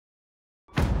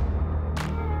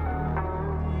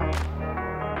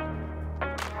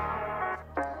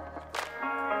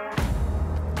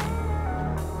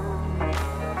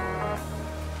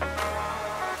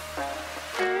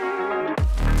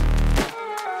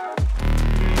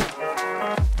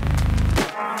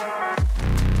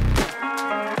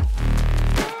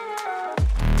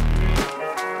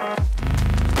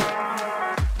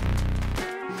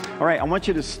I want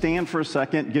you to stand for a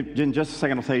second. In just a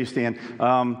second, I'll tell you to stand.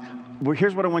 Well,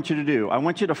 here's what I want you to do. I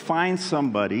want you to find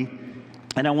somebody,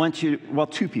 and I want you, well,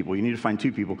 two people. You need to find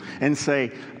two people, and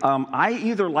say, I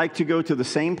either like to go to the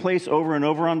same place over and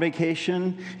over on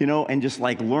vacation, and just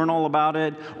like learn all about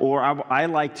it, or I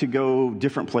like to go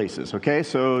different places, okay?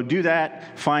 So do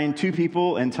that. Find two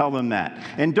people and tell them that.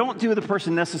 And don't do the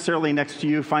person necessarily next to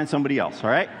you. Find somebody else, all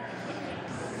right?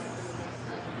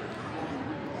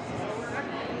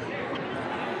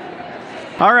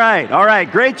 All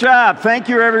right. Great job. Thank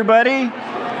you, everybody.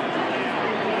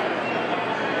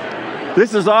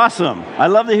 This is awesome. I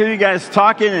love to hear you guys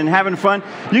talking and having fun.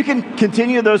 You can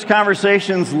continue those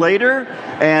conversations later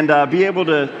and be able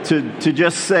to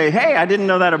just say, hey, I didn't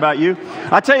know that about you.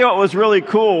 I'll tell you what was really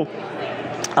cool.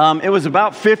 It was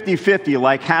about 50-50.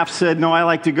 Like half said, no, I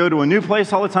like to go to a new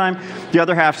place all the time. The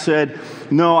other half said,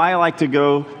 no, I like to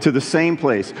go to the same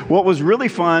place. What was really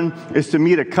fun is to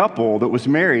meet a couple that was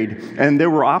married and they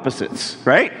were opposites,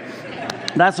 right?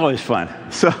 That's always fun.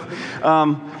 So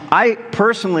I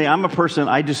personally, I'm a person,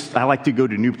 I like to go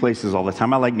to new places all the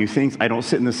time. I like new things. I don't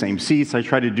sit in the same seats. I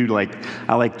try to do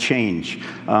I like change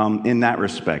in that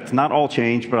respect. Not all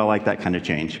change, but I like that kind of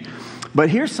change. But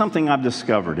here's something I've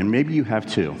discovered, and maybe you have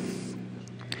too.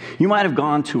 You might have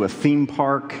gone to a theme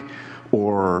park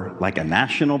or like a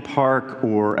national park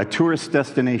or a tourist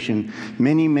destination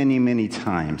many, many, many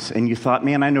times. And you thought,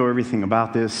 man, I know everything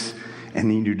about this. And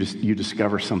then you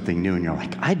discover something new and you're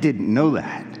like, I didn't know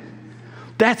that.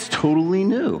 That's totally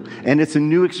new. And it's a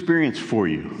new experience for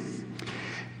you.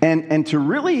 And to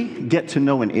really get to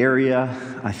know an area,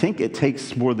 I think it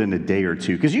takes more than a day or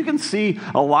two. Because you can see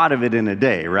a lot of it in a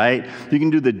day, right? You can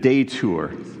do the day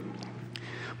tour.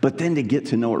 But then to get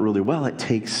to know it really well, it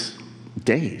takes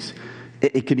days.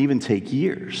 It could even take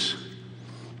years.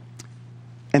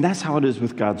 And that's how it is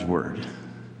with God's Word.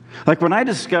 Like when I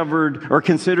discovered or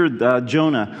considered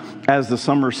Jonah as the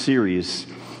summer series,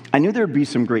 I knew there'd be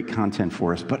some great content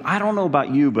for us. But I don't know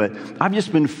about you, but I've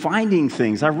just been finding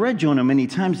things. I've read Jonah many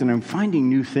times, and I'm finding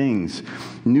new things,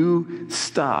 new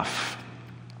stuff,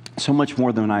 so much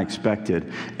more than I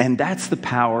expected. And that's the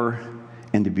power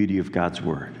and the beauty of God's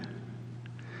Word.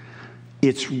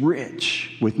 It's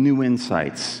rich with new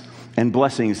insights and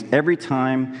blessings every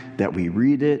time that we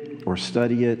read it or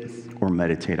study it or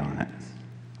meditate on it.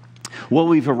 Well,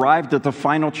 we've arrived at the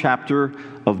final chapter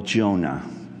of Jonah,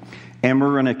 and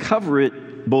we're going to cover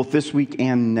it both this week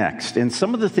and next. And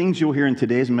some of the things you'll hear in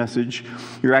today's message,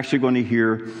 you're actually going to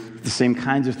hear the same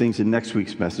kinds of things in next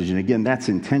week's message. And again, that's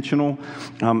intentional.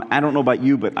 I don't know about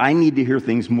you, but I need to hear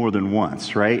things more than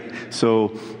once, right? So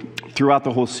throughout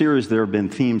the whole series, there have been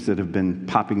themes that have been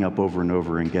popping up over and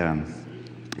over again.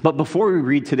 But before we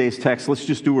read today's text, let's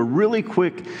just do a really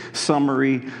quick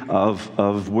summary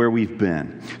of where we've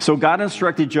been. So God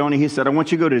instructed Jonah. He said, I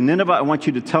want you to go to Nineveh. I want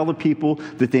you to tell the people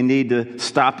that they need to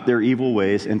stop their evil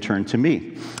ways and turn to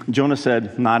me. Jonah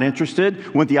said, not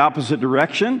interested, went the opposite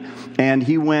direction, and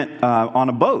he went on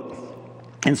a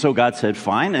boat. And so God said,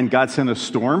 fine, and God sent a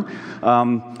storm.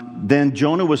 Then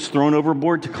Jonah was thrown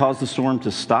overboard to cause the storm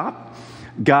to stop.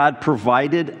 God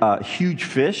provided a huge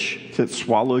fish that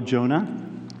swallowed Jonah.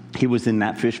 He was in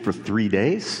that fish for 3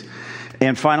 days.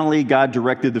 And finally, God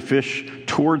directed the fish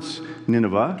towards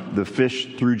Nineveh. The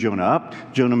fish threw Jonah up.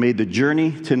 Jonah made the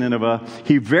journey to Nineveh.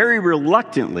 He very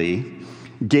reluctantly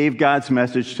gave God's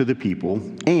message to the people.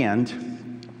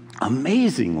 And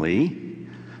amazingly,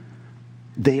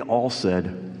 they all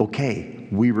said, okay,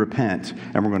 we repent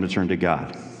and we're going to turn to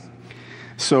God.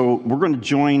 So we're going to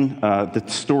join the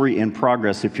story in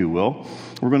progress, if you will.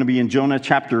 We're going to be in Jonah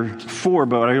chapter 4,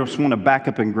 but I just want to back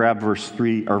up and grab verse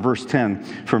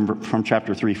 10 from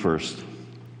chapter 3 first.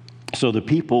 So the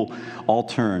people all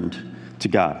turned to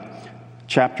God.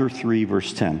 Chapter 3,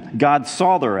 verse 10. God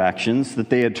saw their actions,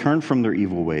 that they had turned from their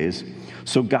evil ways.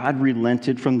 So God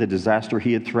relented from the disaster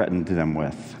he had threatened them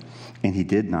with, and he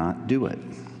did not do it.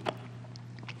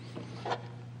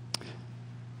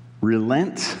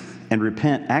 Relent and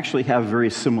repent actually have very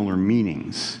similar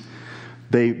meanings.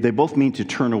 They both mean to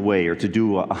turn away or to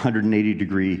do a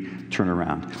 180-degree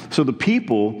turnaround. So the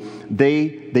people,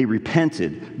 they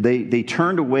repented. They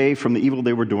turned away from the evil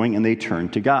they were doing, and they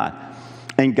turned to God.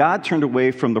 And God turned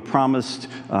away from the promised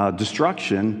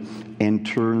destruction and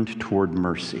turned toward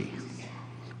mercy.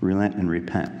 Relent and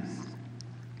repent.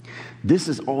 This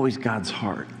is always God's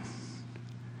heart.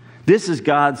 This is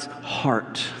God's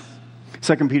heart.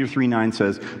 2 Peter 3:9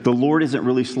 says, the Lord isn't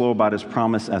really slow about his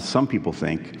promise as some people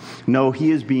think. No,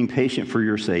 he is being patient for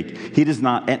your sake. He does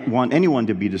not want anyone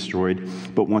to be destroyed,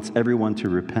 but wants everyone to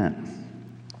repent.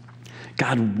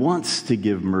 God wants to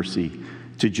give mercy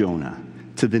to Jonah,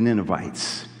 to the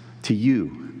Ninevites, to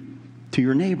you, to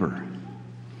your neighbor,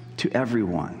 to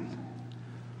everyone.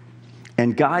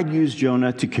 And God used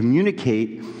Jonah to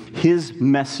communicate his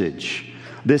message,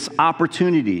 this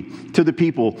opportunity to the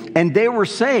people, and they were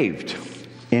saved.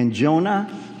 And Jonah,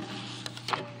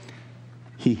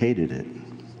 he hated it.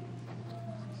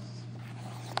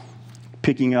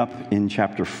 Picking up in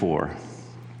chapter 4.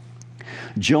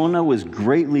 Jonah was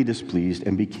greatly displeased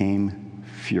and became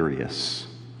furious.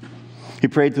 He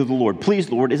prayed to the Lord,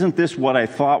 "Please, Lord, isn't this what I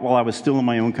thought while I was still in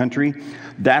my own country?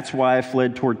 That's why I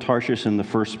fled toward Tarshish in the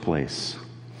first place.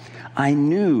 I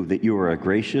knew that you are a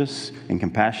gracious and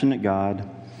compassionate God,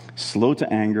 slow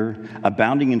to anger,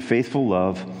 abounding in faithful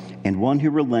love, and one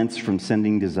who relents from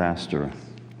sending disaster.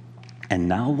 And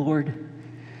now, Lord,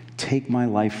 take my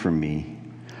life from me,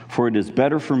 for it is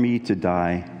better for me to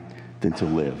die than to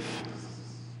live."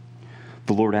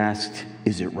 The Lord asked,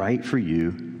 "Is it right for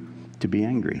you to be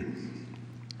angry?"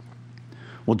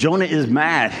 Well, Jonah is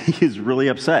mad. He is really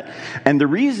upset. And the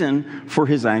reason for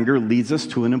his anger leads us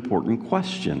to an important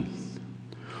question.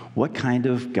 What kind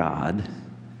of God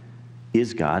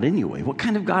is God anyway? What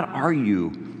kind of God are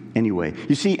you anyway?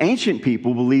 You see, ancient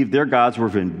people believed their gods were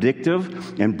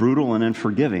vindictive and brutal and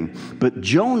unforgiving. But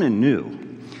Jonah knew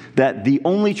that the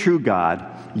only true God,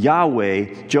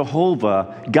 Yahweh,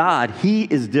 Jehovah, God, he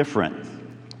is different.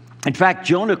 In fact,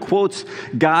 Jonah quotes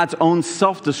God's own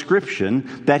self-description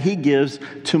that he gives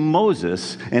to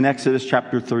Moses in Exodus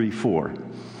chapter 34.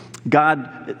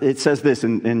 God, it says this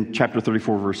in chapter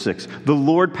 34, verse 6. The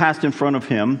Lord passed in front of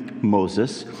him,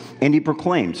 Moses, and he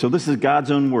proclaimed. So this is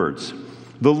God's own words.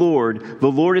 The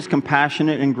Lord is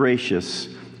compassionate and gracious,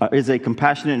 is a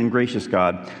compassionate and gracious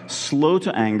God, slow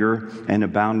to anger and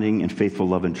abounding in faithful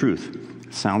love and truth.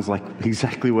 Sounds like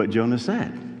exactly what Jonah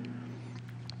said.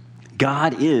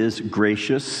 God is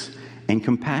gracious and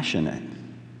compassionate.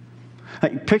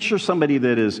 Picture somebody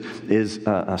that is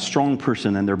a strong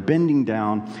person and they're bending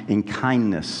down in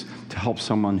kindness to help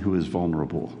someone who is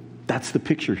vulnerable. That's the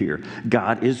picture here.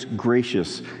 God is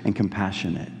gracious and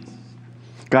compassionate.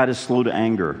 God is slow to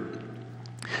anger.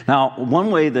 Now, one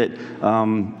way that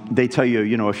they tell you,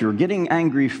 if you're getting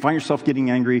angry, find yourself getting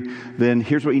angry, then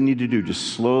here's what you need to do.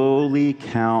 Just slowly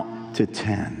count to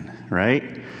 10,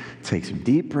 right? Take some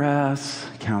deep breaths,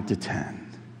 count to 10.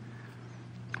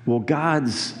 Well,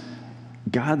 God's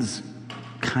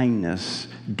kindness,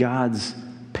 God's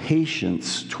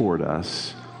patience toward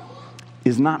us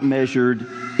is not measured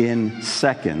in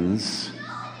seconds.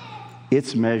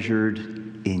 It's measured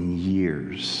in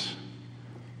years.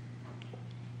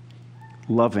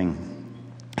 Loving.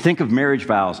 Think of marriage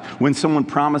vows. When someone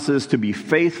promises to be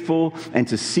faithful and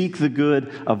to seek the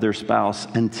good of their spouse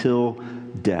until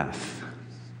death.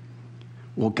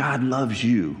 Well, God loves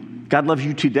you. God loves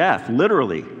you to death,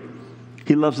 literally.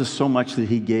 He loves us so much that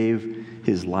he gave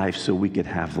his life so we could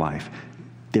have life.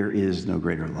 There is no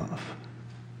greater love.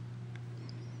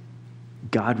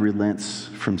 God relents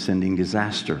from sending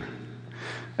disaster.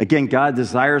 Again, God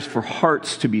desires for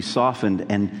hearts to be softened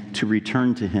and to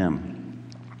return to him.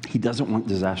 He doesn't want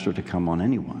disaster to come on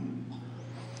anyone.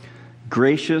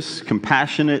 Gracious,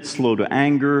 compassionate, slow to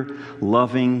anger,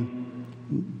 loving,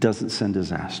 doesn't send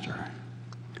disaster.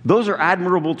 Those are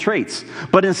admirable traits.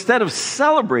 But instead of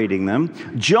celebrating them,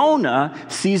 Jonah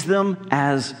sees them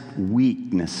as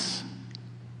weakness.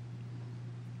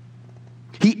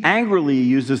 He angrily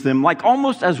uses them like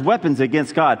almost as weapons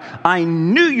against God. I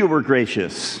knew you were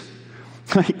gracious.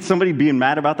 Like somebody being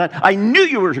mad about that. I knew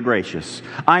you were gracious.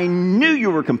 I knew you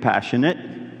were compassionate.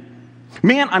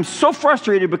 Man, I'm so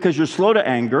frustrated because you're slow to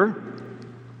anger.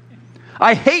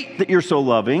 I hate that you're so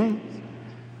loving.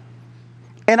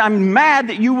 And I'm mad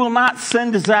that you will not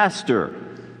send disaster.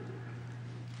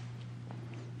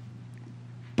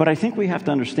 But I think we have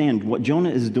to understand what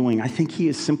Jonah is doing. I think he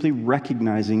is simply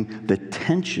recognizing the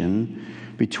tension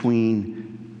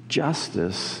between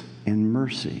justice and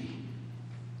mercy,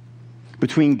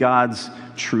 between God's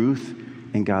truth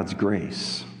and God's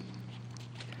grace.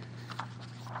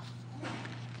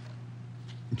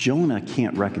 Jonah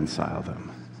can't reconcile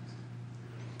them,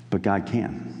 but God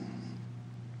can.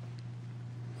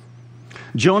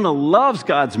 Jonah loves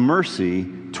God's mercy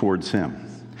towards him.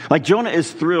 Like Jonah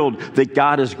is thrilled that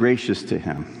God is gracious to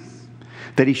him,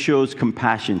 that he shows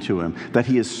compassion to him, that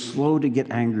he is slow to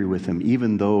get angry with him,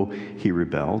 even though he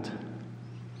rebelled.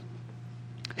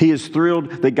 He is thrilled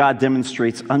that God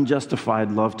demonstrates unjustified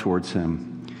love towards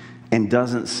him and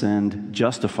doesn't send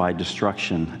justified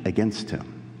destruction against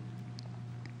him.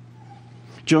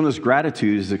 Jonah's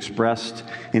gratitude is expressed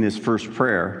in his first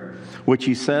prayer, which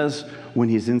he says when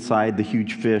he's inside the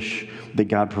huge fish that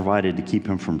God provided to keep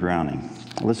him from drowning.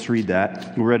 Let's read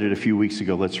that. We read it a few weeks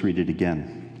ago. Let's read it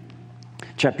again.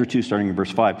 Chapter 2, starting in verse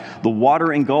 5. The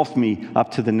water engulfed me up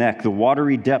to the neck. The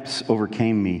watery depths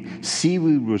overcame me.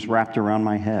 Seaweed was wrapped around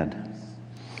my head.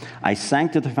 I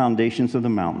sank to the foundations of the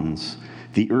mountains.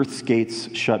 The earth's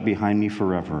gates shut behind me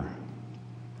forever.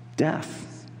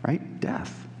 Death, right?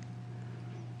 Death.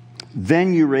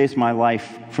 Then you raised my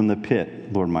life from the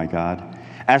pit, Lord my God.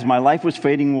 As my life was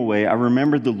fading away, I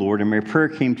remembered the Lord, and my prayer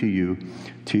came to you,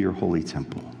 to your holy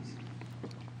temple.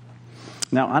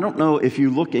 Now, I don't know if you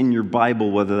look in your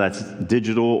Bible, whether that's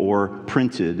digital or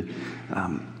printed,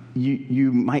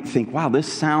 you might think, wow,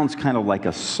 this sounds kind of like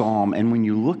a psalm. And when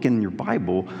you look in your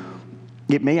Bible,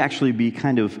 it may actually be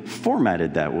kind of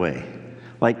formatted that way.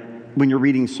 Like when you're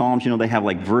reading Psalms, they have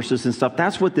like verses and stuff.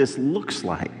 That's what this looks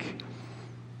like.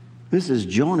 This is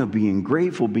Jonah being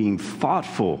grateful, being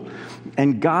thoughtful.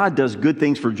 And God does good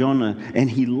things for Jonah, and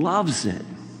he loves it.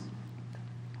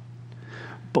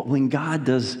 But when God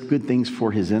does good things for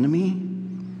his enemy,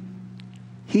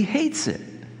 he hates it.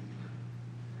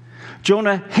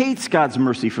 Jonah hates God's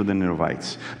mercy for the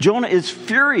Ninevites. Jonah is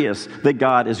furious that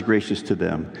God is gracious to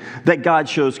them, that God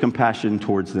shows compassion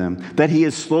towards them, that he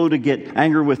is slow to get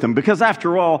angry with them, because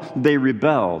after all, they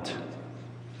rebelled.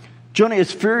 Jonah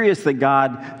is furious that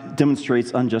God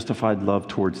demonstrates unjustified love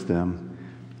towards them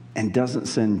and doesn't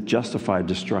send justified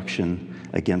destruction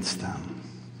against them.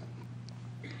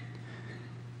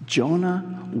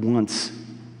 Jonah wants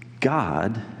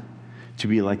God to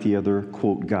be like the other,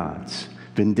 quote, gods,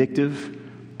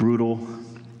 vindictive, brutal,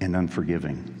 and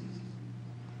unforgiving.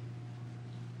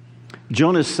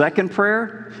 Jonah's second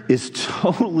prayer is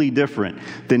totally different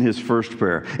than his first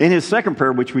prayer. In his second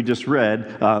prayer, which we just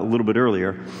read a little bit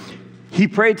earlier, he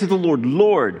prayed to the Lord,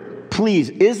 Lord, please,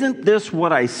 isn't this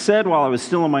what I said while I was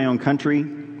still in my own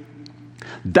country?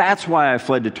 That's why I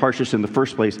fled to Tarshish in the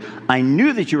first place. I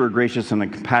knew that you were gracious and a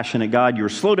compassionate God. You are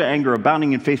slow to anger,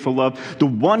 abounding in faithful love, the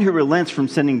one who relents from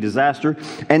sending disaster.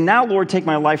 And now, Lord, take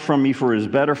my life from me, for it is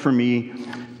better for me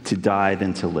to die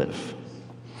than to live.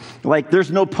 Like, there's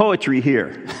no poetry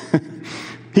here.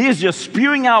 He is just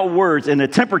spewing out words in a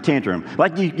temper tantrum.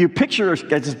 Like you picture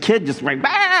as a kid just like,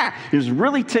 bah! He's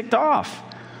really ticked off.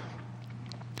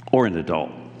 Or an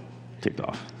adult ticked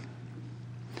off.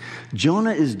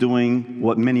 Jonah is doing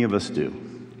what many of us do.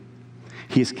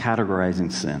 He's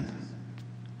categorizing sin.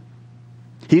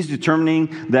 He's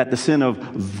determining that the sin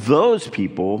of those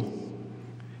people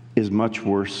is much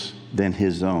worse than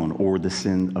his own, or the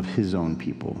sin of his own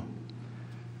people.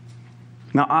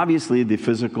 Now, obviously, the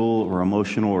physical or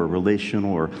emotional or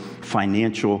relational or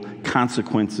financial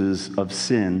consequences of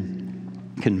sin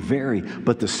can vary,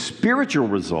 but the spiritual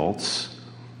results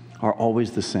are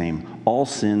always the same. All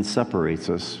sin separates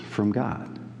us from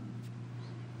God.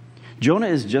 Jonah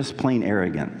is just plain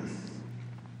arrogant.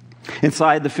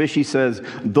 Inside the fish, he says,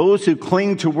 those who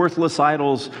cling to worthless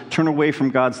idols turn away from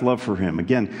God's love for him.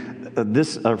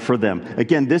 For them.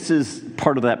 Again, this is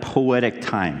part of that poetic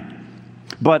time.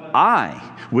 But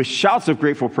I, with shouts of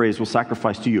grateful praise, will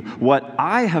sacrifice to you. What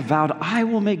I have vowed, I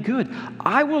will make good.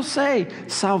 I will say,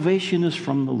 salvation is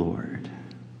from the Lord.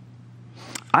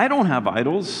 I don't have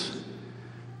idols,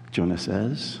 Jonah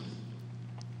says.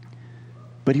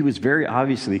 But he was very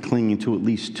obviously clinging to at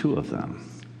least two of them: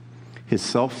 his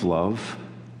self-love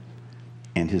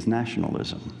and his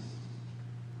nationalism.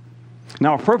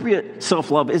 Now, appropriate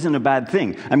self-love isn't a bad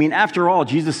thing. I mean, after all,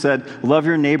 Jesus said, love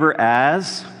your neighbor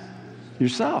as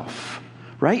yourself,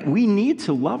 right? We need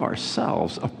to love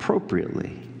ourselves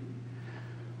appropriately.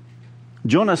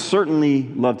 Jonah certainly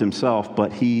loved himself,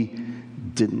 but he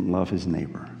didn't love his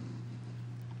neighbor.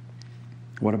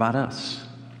 What about us?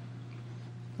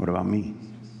 What about me?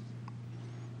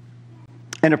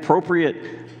 An appropriate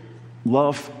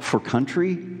love for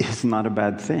country is not a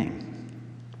bad thing.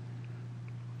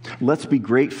 Let's be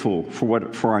grateful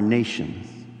for our nation,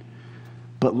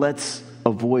 but let's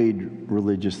avoid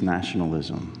religious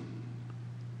nationalism.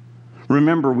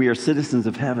 Remember, we are citizens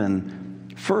of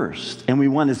heaven first, and we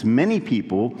want as many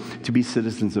people to be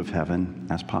citizens of heaven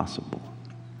as possible.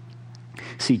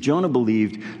 See, Jonah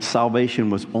believed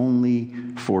salvation was only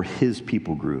for his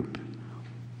people group.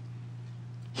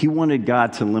 He wanted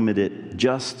God to limit it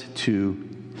just to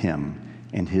him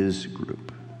and his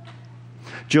group.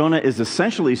 Jonah is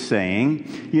essentially saying,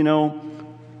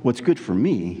 what's good for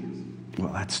me,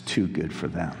 well, that's too good for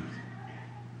them.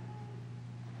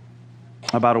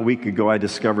 About a week ago, I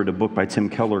discovered a book by Tim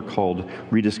Keller called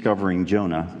Rediscovering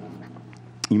Jonah.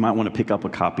 You might want to pick up a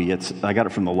copy. I got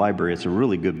it from the library. It's a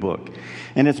really good book.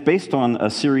 And it's based on a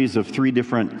series of three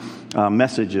different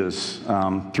message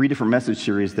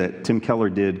series that Tim Keller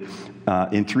did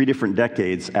in 3 different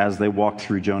decades as they walked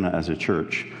through Jonah as a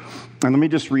church. And let me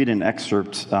just read an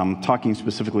excerpt talking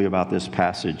specifically about this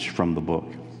passage from the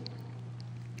book.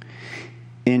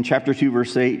 In chapter 2,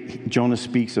 verse 8, Jonah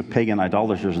speaks of pagan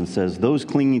idolaters and says, "Those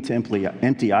clinging to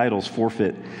empty idols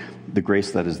forfeit the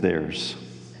grace that is theirs."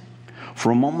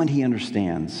 For a moment he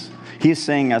understands. He is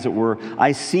saying, as it were,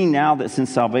 "I see now that since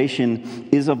salvation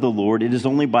is of the Lord, it is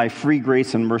only by free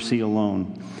grace and mercy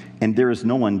alone, and there is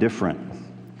no one different.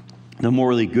 The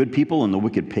morally good people and the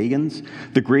wicked pagans,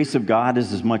 the grace of God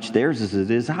is as much theirs as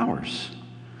it is ours.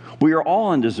 We are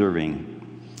all undeserving,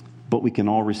 but we can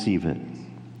all receive it."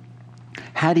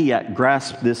 Had he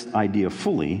grasped this idea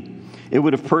fully, it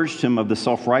would have purged him of the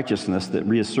self-righteousness that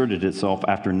reasserted itself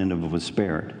after Nineveh was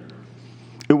spared.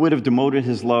 It would have demoted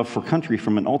his love for country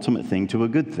from an ultimate thing to a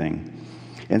good thing.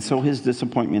 And so his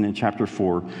disappointment in chapter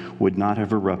 4 would not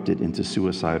have erupted into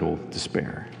suicidal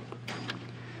despair.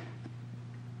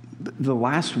 The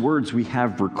last words we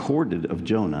have recorded of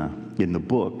Jonah in the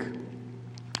book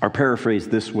are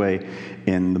paraphrased this way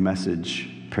in the Message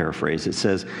paraphrase. It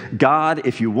says, "God,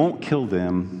 if you won't kill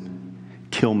them,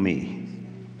 kill me.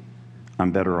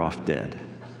 I'm better off dead."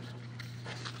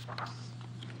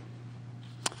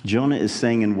 Jonah is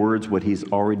saying in words what he's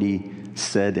already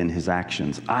said in his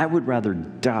actions. I would rather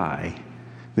die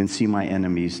than see my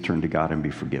enemies turn to God and be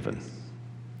forgiven.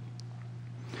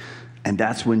 And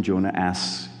that's when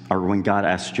God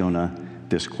asks Jonah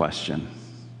this question: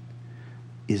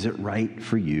 is it right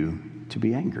for you to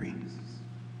be angry?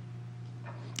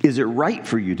 Is it right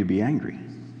for you to be angry?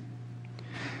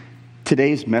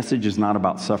 Today's message is not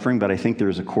about suffering, but I think there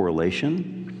is a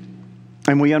correlation.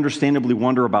 And we understandably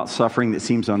wonder about suffering that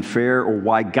seems unfair or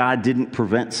why God didn't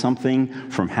prevent something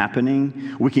from happening.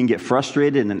 We can get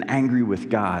frustrated and angry with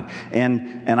God.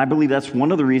 And I believe that's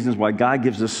one of the reasons why God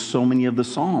gives us so many of the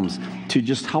Psalms, to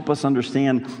just help us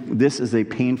understand this is a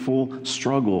painful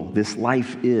struggle. This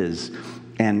life is.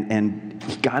 And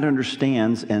God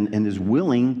understands and is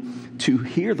willing to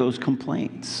hear those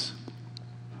complaints,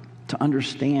 to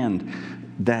understand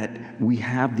that we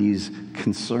have these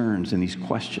concerns and these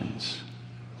questions.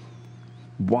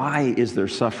 Why is there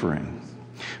suffering?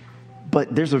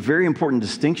 But there's a very important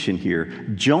distinction here.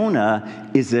 Jonah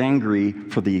is angry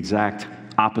for the exact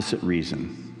opposite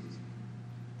reason.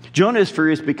 Jonah is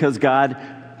furious because God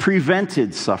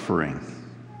prevented suffering.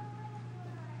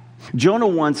 Jonah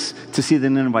wants to see the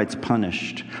Ninevites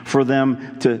punished, for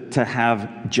them to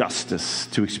have justice,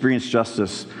 to experience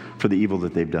justice for the evil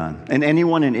that they've done. And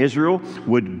anyone in Israel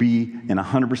would be in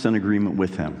 100% agreement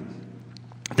with him.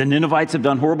 The Ninevites have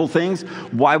done horrible things.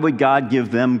 Why would God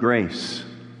give them grace?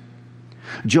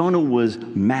 Jonah was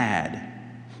mad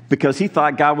because he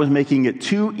thought God was making it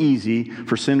too easy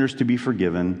for sinners to be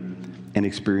forgiven and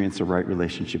experience a right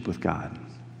relationship with God.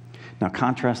 Now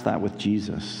contrast that with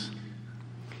Jesus.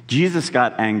 Jesus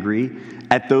got angry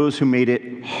at those who made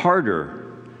it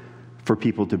harder for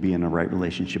people to be in a right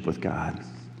relationship with God.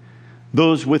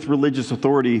 Those with religious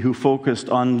authority who focused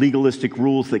on legalistic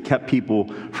rules that kept people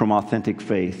from authentic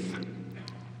faith.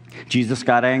 Jesus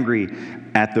got angry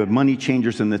at the money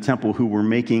changers in the temple who were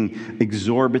making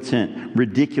exorbitant,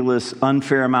 ridiculous,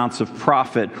 unfair amounts of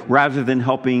profit rather than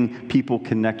helping people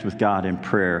connect with God in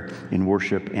prayer, in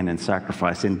worship, and in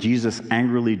sacrifice. And Jesus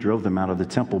angrily drove them out of the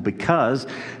temple because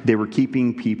they were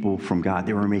keeping people from God.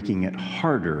 They were making it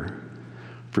harder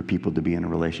for people to be in a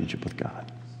relationship with God.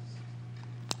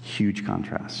 Huge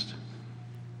contrast.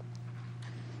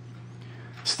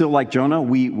 Still, like Jonah,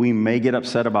 we may get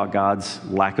upset about God's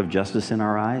lack of justice in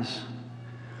our eyes,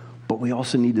 but we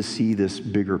also need to see this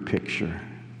bigger picture.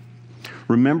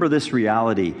 Remember this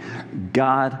reality: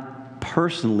 God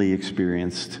personally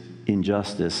experienced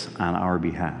injustice on our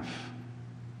behalf.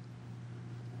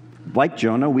 Like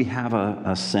Jonah, we have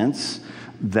a sense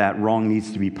that wrong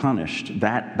needs to be punished.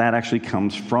 That actually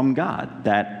comes from God,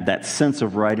 that sense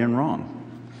of right and wrong.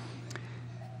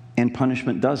 And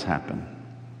punishment does happen.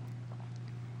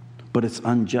 But it's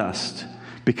unjust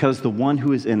because the one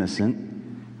who is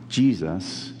innocent,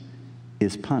 Jesus,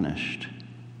 is punished.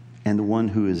 And the one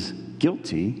who is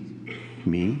guilty,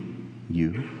 me,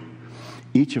 you,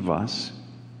 each of us,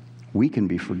 we can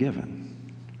be forgiven.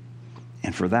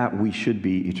 And for that, we should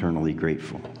be eternally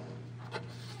grateful.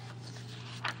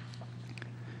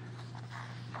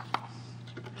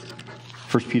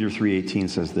 First Peter 3:18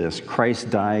 says this: Christ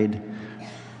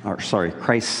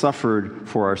suffered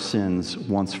for our sins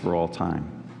once for all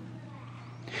time.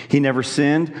 He never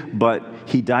sinned, but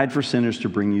he died for sinners to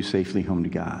bring you safely home to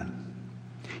God.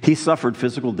 He suffered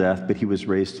physical death, but he was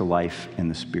raised to life in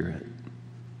the Spirit.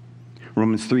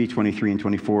 Romans 3:23 and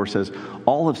 24 says,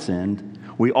 all have sinned.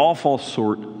 We all fall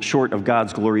short of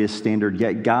God's glorious standard,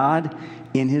 yet God,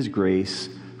 in his grace,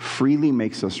 freely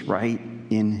makes us right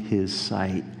in his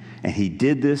sight. And he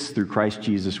did this through Christ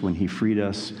Jesus when he freed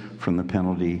us from the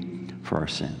penalty for our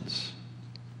sins.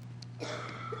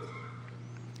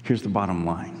 Here's the bottom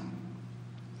line.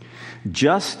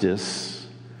 Justice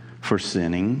for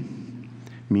sinning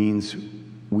means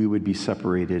we would be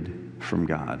separated from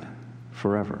God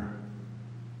forever.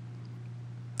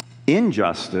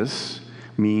 Injustice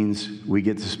means we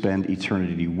get to spend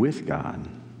eternity with God.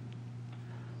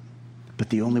 But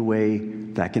the only way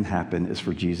that can happen is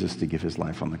for Jesus to give his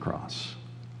life on the cross.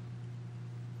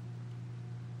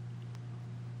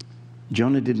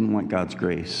 Jonah didn't want God's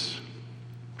grace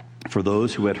for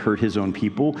those who had hurt his own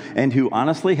people and who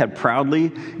honestly had proudly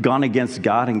gone against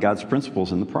God and God's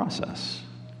principles in the process.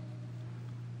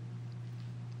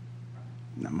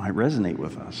 That might resonate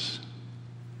with us.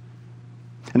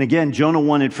 And again, Jonah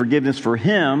wanted forgiveness for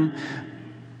him,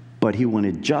 but he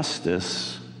wanted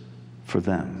justice for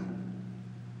them.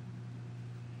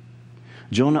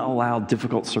 Jonah allowed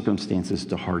difficult circumstances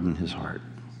to harden his heart.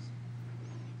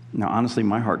 Now, honestly,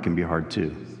 my heart can be hard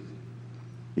too.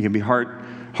 It can be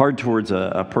hard towards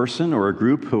a person or a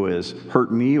group who has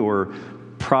hurt me, or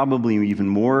probably even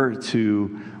more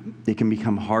it can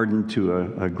become hardened to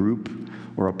a group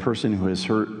or a person who has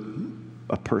hurt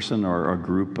a person or a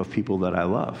group of people that I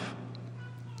love.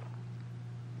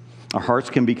 Our hearts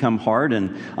can become hard,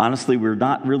 and honestly, we're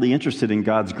not really interested in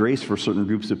God's grace for certain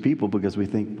groups of people because we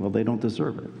think, well, they don't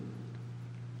deserve it.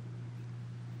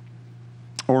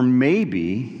 Or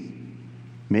maybe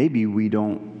we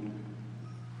don't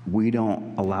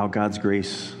allow God's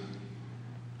grace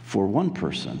for one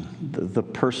person, the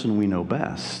person we know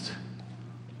best,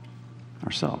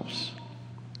 ourselves.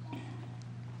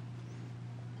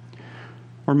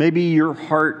 Or maybe your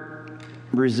heart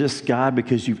resists God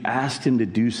because you've asked him to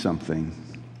do something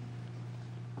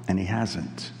and he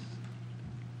hasn't.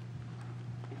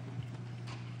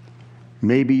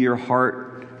 Maybe your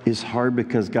heart is hard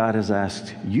because God has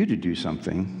asked you to do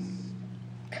something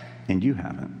and you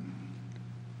haven't.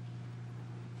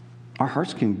 Our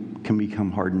hearts can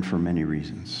become hardened for many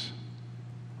reasons.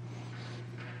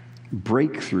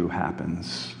 Breakthrough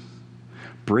happens.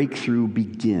 Breakthrough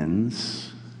begins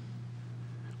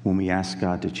when we ask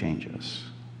God to change us.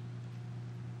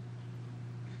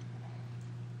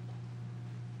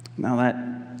 Now,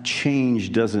 that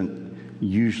change doesn't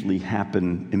usually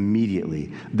happen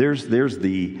immediately. There's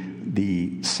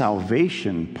the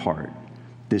salvation part,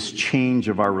 this change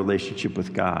of our relationship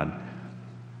with God,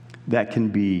 that can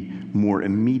be more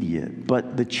immediate.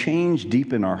 But the change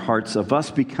deep in our hearts of us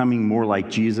becoming more like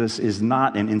Jesus is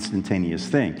not an instantaneous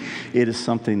thing. It is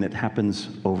something that happens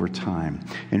over time.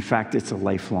 In fact, it's a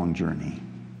lifelong journey.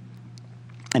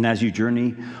 And as you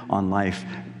journey on life,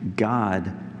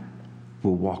 God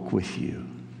will walk with you.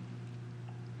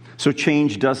 So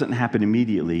change doesn't happen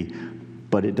immediately,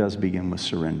 but it does begin with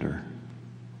surrender.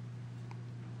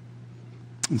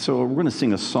 And so we're going to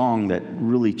sing a song that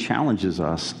really challenges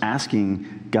us,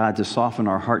 asking God to soften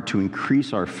our heart, to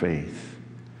increase our faith.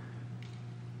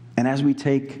 And as we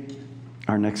take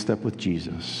our next step with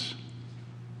Jesus,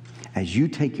 as you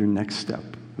take your next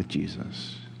step with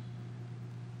Jesus,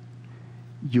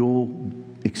 you'll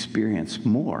experience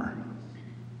more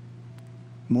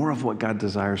of what God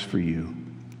desires for you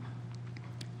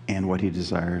and what he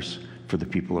desires for the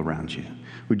people around you.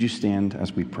 Would you stand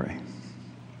as we pray?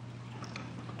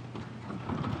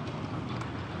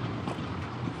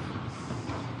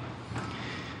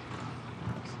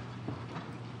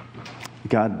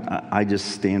 God, I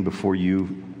just stand before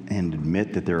you and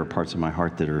admit that there are parts of my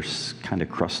heart that are kind of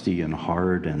crusty and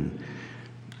hard and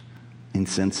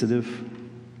insensitive.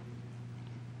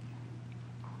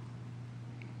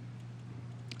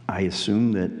 I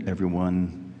assume that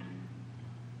everyone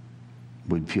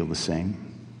would feel the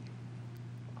same.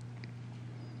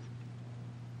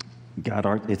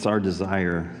 God, it's our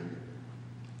desire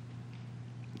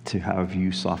to have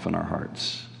you soften our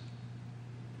hearts,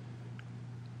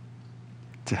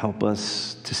 to help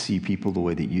us to see people the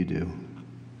way that you do,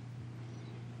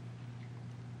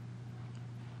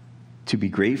 to be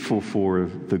grateful for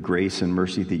the grace and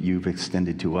mercy that you've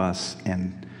extended to us,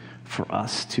 and for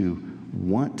us to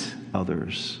want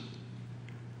others,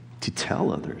 to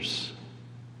tell others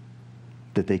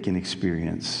that they can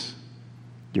experience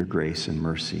your grace and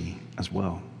mercy as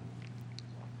well.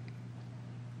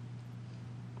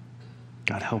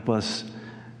 God, help us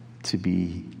to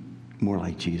be more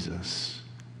like Jesus.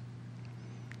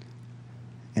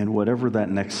 And whatever that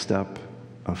next step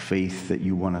of faith that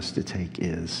you want us to take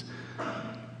is,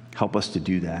 help us to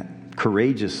do that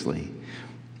courageously,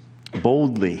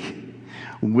 boldly,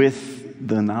 with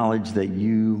the knowledge that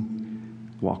you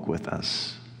walk with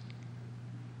us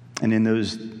And in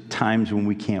those times when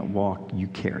we can't walk, you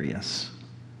carry us.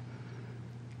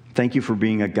 Thank you for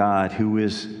being a God who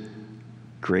is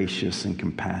gracious and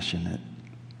compassionate,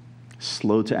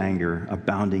 slow to anger,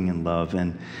 abounding in love,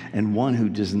 and one who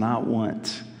does not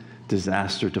want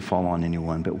disaster to fall on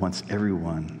anyone, but wants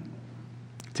everyone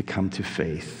to come to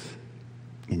faith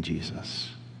in Jesus.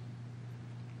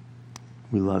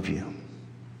 We love you.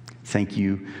 Thank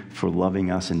you for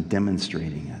loving us and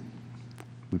demonstrating it.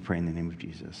 We pray in the name of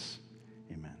Jesus.